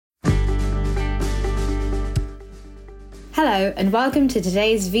Hello and welcome to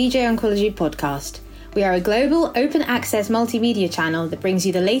today's VJ Oncology podcast. We are a global open access multimedia channel that brings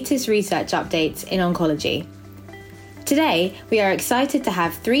you the latest research updates in oncology. Today, we are excited to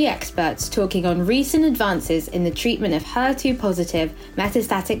have three experts talking on recent advances in the treatment of HER2-positive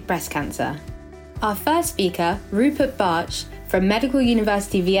metastatic breast cancer. Our first speaker, Rupert Bartsch, from Medical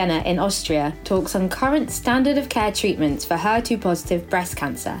University Vienna in Austria, talks on current standard of care treatments for HER2-positive breast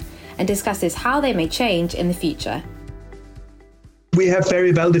cancer and discusses how they may change in the future. We have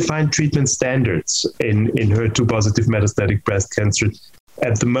very well-defined treatment standards in HER2-positive metastatic breast cancer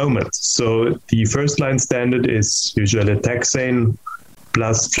at the moment. So the first-line standard is usually taxane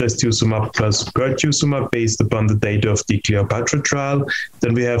plus trastuzumab plus pertuzumab based upon the data of the Cleopatra trial.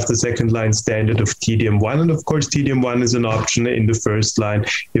 Then we have the second-line standard of T-DM1, and of course T-DM1 is an option in the first line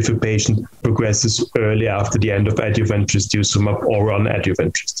if a patient progresses early after the end of adjuvant trastuzumab or on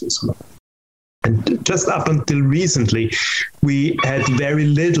adjuvant trastuzumab. And just up until recently, we had very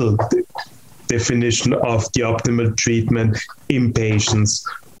little definition of the optimal treatment in patients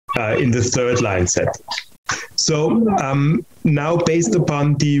in the third-line setting. So now, based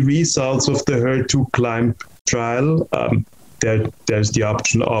upon the results of the HER2CLIMB trial, there's the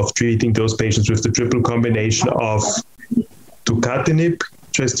option of treating those patients with the triple combination of tucatinib,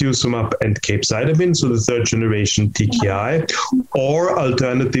 trastuzumab, and capecitabine, so the third generation TKI, or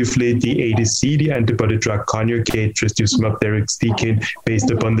alternatively the ADC, the antibody drug conjugate, trastuzumab deruxtecan,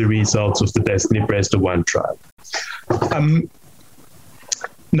 based upon the results of the DESTINY-Breast01 trial.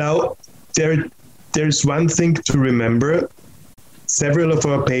 Now, there's one thing to remember. Several of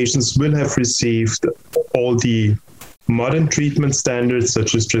our patients will have received all the modern treatment standards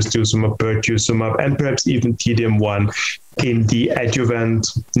such as trastuzumab, pertuzumab, and perhaps even T-DM1 in the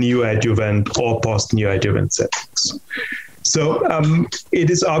adjuvant, neoadjuvant, or post-neoadjuvant settings. So it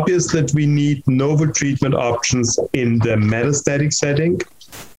is obvious that we need novel treatment options in the metastatic setting.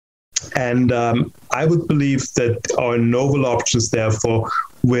 And I would believe that our novel options, therefore,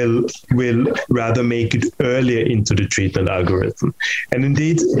 will rather make it earlier into the treatment algorithm. And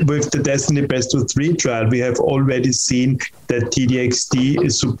indeed, with the DESTINY-Breast03 trial, we have already seen that TDXD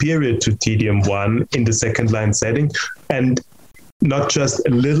is superior to T-DM1 in the second-line setting, and not just a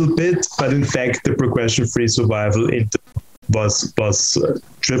little bit, but in fact, the progression-free survival was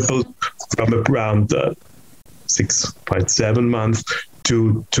tripled from around 6.7 months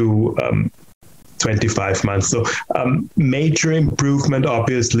to 25 months. So major improvement,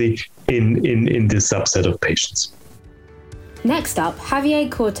 obviously, in this subset of patients. Next up, Javier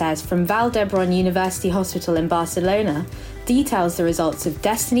Cortes from Vall d'Hebron University Hospital in Barcelona details the results of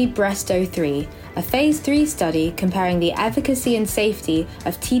DESTINY-Breast03, a phase 3 study comparing the efficacy and safety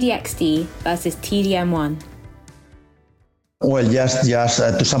of TDXD versus T-DM1. Well, just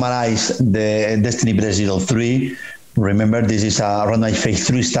to summarize the DESTINY-Breast03, remember this is a randomized phase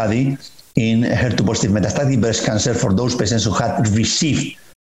 3 study in HER2-positive metastatic breast cancer for those patients who had received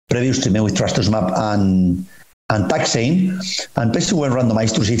previous treatment with trastuzumab and taxane, and patients were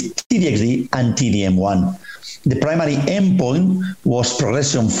randomized to receive TDXD and T-DM1. The primary endpoint was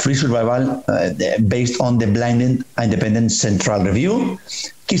progression-free survival based on the blinded independent central review.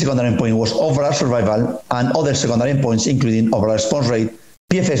 Key secondary endpoint was overall survival, and other secondary endpoints including overall response rate,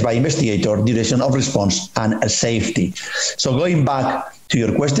 PFS by investigator, duration of response, and safety. So going back to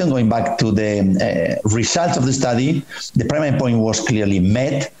your question, going back to the results of the study, the primary endpoint was clearly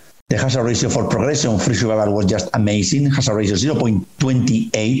met. The hazard ratio for progression-free survival was just amazing. Hazard ratio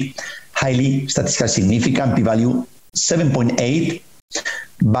 0.28, highly statistically significant, p-value 7.8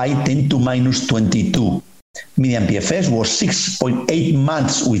 by 10 to minus 22. Median PFS was 6.8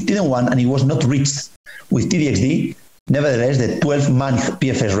 months with T-DM1, and it was not reached with TDXD. Nevertheless, the 12-month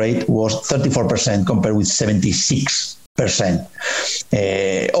PFS rate was 34% compared with 76%.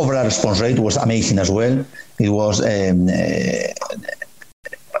 Overall response rate was amazing as well. It was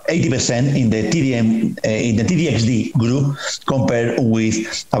 80% in the TDXD group compared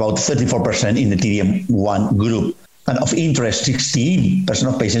with about 34% in the T-DM1 group. And of interest, 16%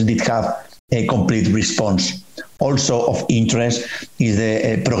 of patients did have a complete response. Also of interest is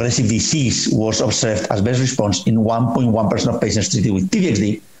the progressive disease was observed as best response in 1.1% of patients treated with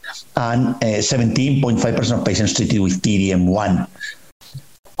TDXD and 17.5% of patients treated with T-DM1.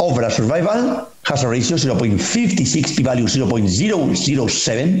 Overall survival, hazard ratio 0.56, p-value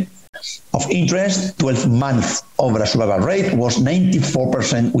 0.007. Of interest, 12-month overall survival rate was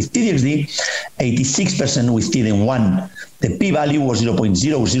 94% with TDXD, 86% with T-DM1. The p-value was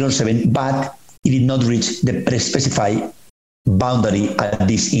 0.007, but it did not reach the pre-specified boundary at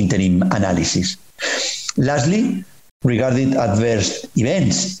this interim analysis. Lastly, regarding adverse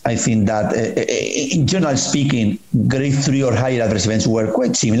events, I think that in general speaking, grade 3 or higher adverse events were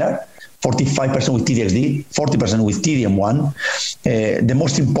quite similar. 45% with TDXD, 40% with TDM1. The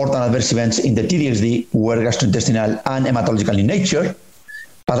most important adverse events in the TDXD were gastrointestinal and hematological in nature.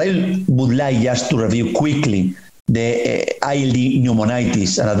 But I would like just to review quickly the ILD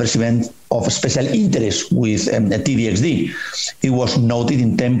pneumonitis, an adverse event of special interest with TDXD. It was noted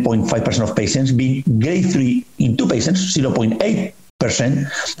in 10.5% of patients, being grade 3 in 2 patients,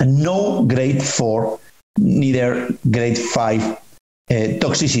 0.8%, and no grade 4, neither grade 5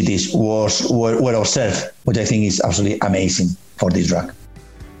 toxicities were observed, which I think is absolutely amazing for this drug.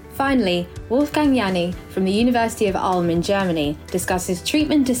 Finally, Wolfgang Janni from the University of Ulm in Germany discusses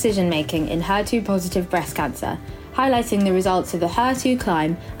treatment decision-making in HER2-positive breast cancer, highlighting the results of the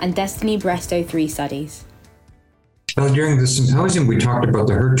HER2CLIMB and DESTINY-Breast03 studies. Well, during the symposium, we talked about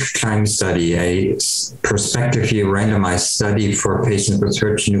the HER2CLIMB study, a prospectively randomized study for patients with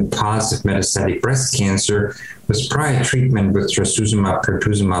HER2-positive metastatic breast cancer with prior treatment with trastuzumab,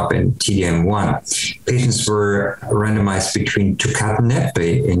 pertuzumab, and TDM1. Patients were randomized between tucatinib,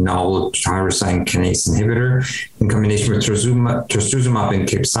 a novel tyrosine kinase inhibitor, in combination with trastuzumab and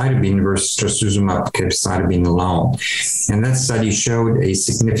capecitabine versus trastuzumab capecitabine alone. And that study showed a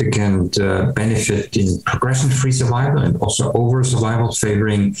significant benefit in progression-free survival and also overall survival,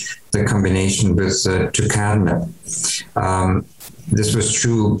 favoring the combination with tucatinib. This was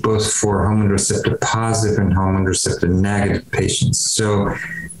true both for hormone receptor positive and hormone receptor negative patients. So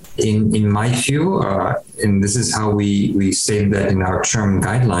in my view, and this is how we say that in our German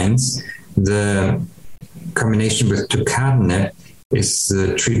guidelines, the combination with tucatinib is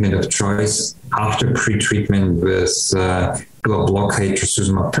the treatment of choice after pretreatment with dual blockade,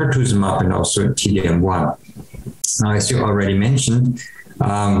 trastuzumab, pertuzumab, and also TDM1. Now, as you already mentioned,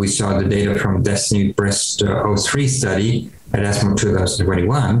 we saw the data from DESTINY-Breast03 study at ESMO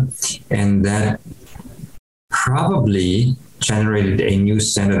 2021, and that probably generated a new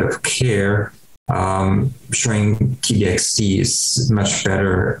standard of care, showing TDXD is much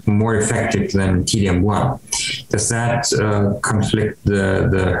better, more effective than TDM1. Does that conflict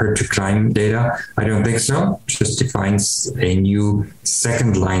the HER2CLIMB data? I don't think so. It just defines a new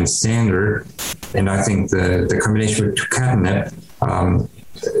second-line standard, and I think the combination with tucatinib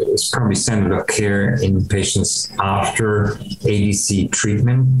is probably standard of care in patients after ADC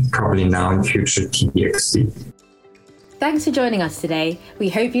treatment, probably now in future TDXD. Thanks for joining us today. We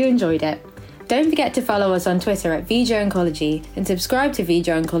hope you enjoyed it. Don't forget to follow us on Twitter at VJ Oncology and subscribe to VJ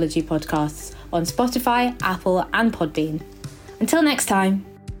Oncology podcasts on Spotify, Apple, and Podbean. Until next time.